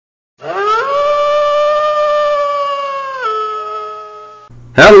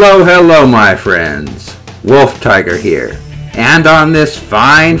Hello, my friends. Wolf Tiger here. And on this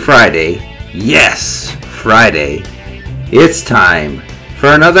fine Friday, yes, Friday, it's time for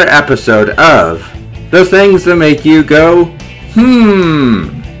another episode of The Things That Make You Go,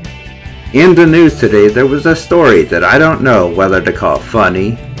 In the news today, there was a story that I don't know whether to call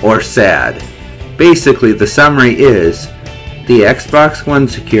funny or sad. Basically, the summary is, the Xbox One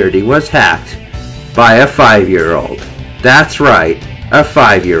security was hacked by a 5-year-old. That's right, a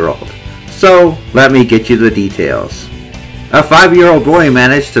 5-year-old. So, let me get you the details. A 5-year-old boy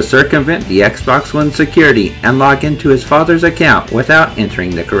managed to circumvent the Xbox One security and log into his father's account without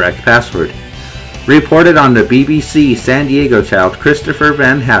entering the correct password. Reported on the BBC, San Diego child Kristoffer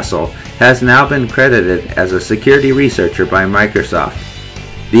Von Hassel has now been credited as a security researcher by Microsoft.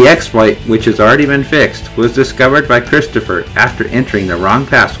 The exploit, which has already been fixed, was discovered by Kristoffer after entering the wrong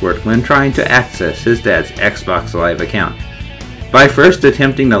password when trying to access his dad's Xbox Live account. By first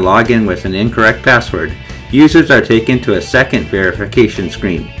attempting to log in with an incorrect password, users are taken to a second verification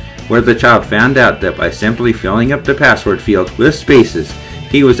screen, where the child found out that by simply filling up the password field with spaces,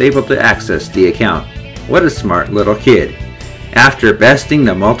 he was able to access the account. What a smart little kid. After besting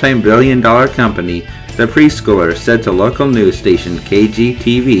the multi-billion-dollar company, the preschooler said to local news station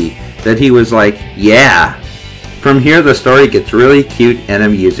KGTV that he was like, yeah. From here the story gets really cute and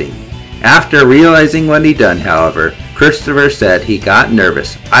amusing. After realizing what he'd done, however, Kristoffer said he got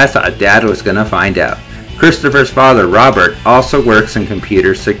nervous. I thought Dad was going to find out. Kristoffer's father, Robert, also works in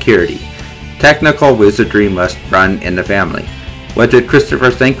computer security. Technical wizardry must run in the family. What did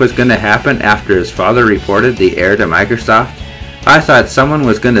Kristoffer think was going to happen after his father reported the error to Microsoft? I thought someone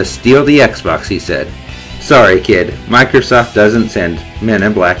was going to steal the Xbox, he said. Sorry, kid, Microsoft doesn't send men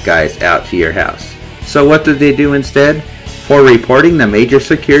in black guys out to your house. So what did they do instead? For reporting the major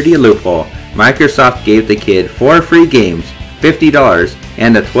security loophole, Microsoft gave the kid 4 free games, $50,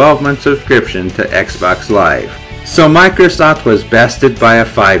 and a 12-month subscription to Xbox Live. So Microsoft was bested by a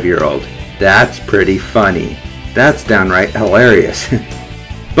 5-year-old. That's pretty funny. That's downright hilarious.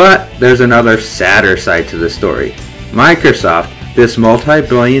 But there's another sadder side to the story. Microsoft, this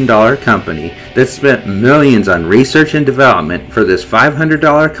multi-billion-dollar company that spent millions on research and development for this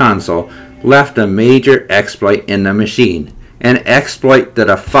 $500 console, left a major exploit in the machine. An exploit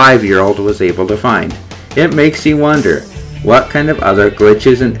that a 5-year-old was able to find. It makes you wonder, what kind of other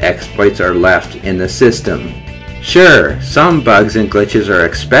glitches and exploits are left in the system? Sure, some bugs and glitches are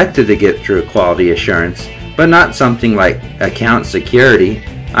expected to get through quality assurance, but not something like account security.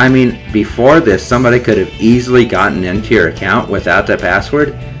 I mean, before this, somebody could have easily gotten into your account without the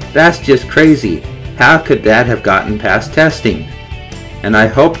password? That's just crazy. How could that have gotten past testing? And I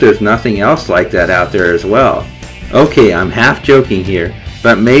hope there's nothing else like that out there as well. Okay, I'm half joking here,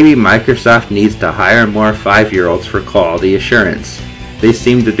 but maybe Microsoft needs to hire more 5-year-olds for quality assurance. They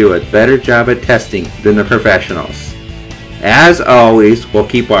seem to do a better job at testing than the professionals. As always, we'll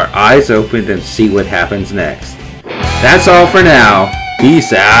keep our eyes open and see what happens next. That's all for now.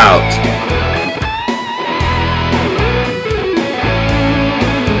 Peace out.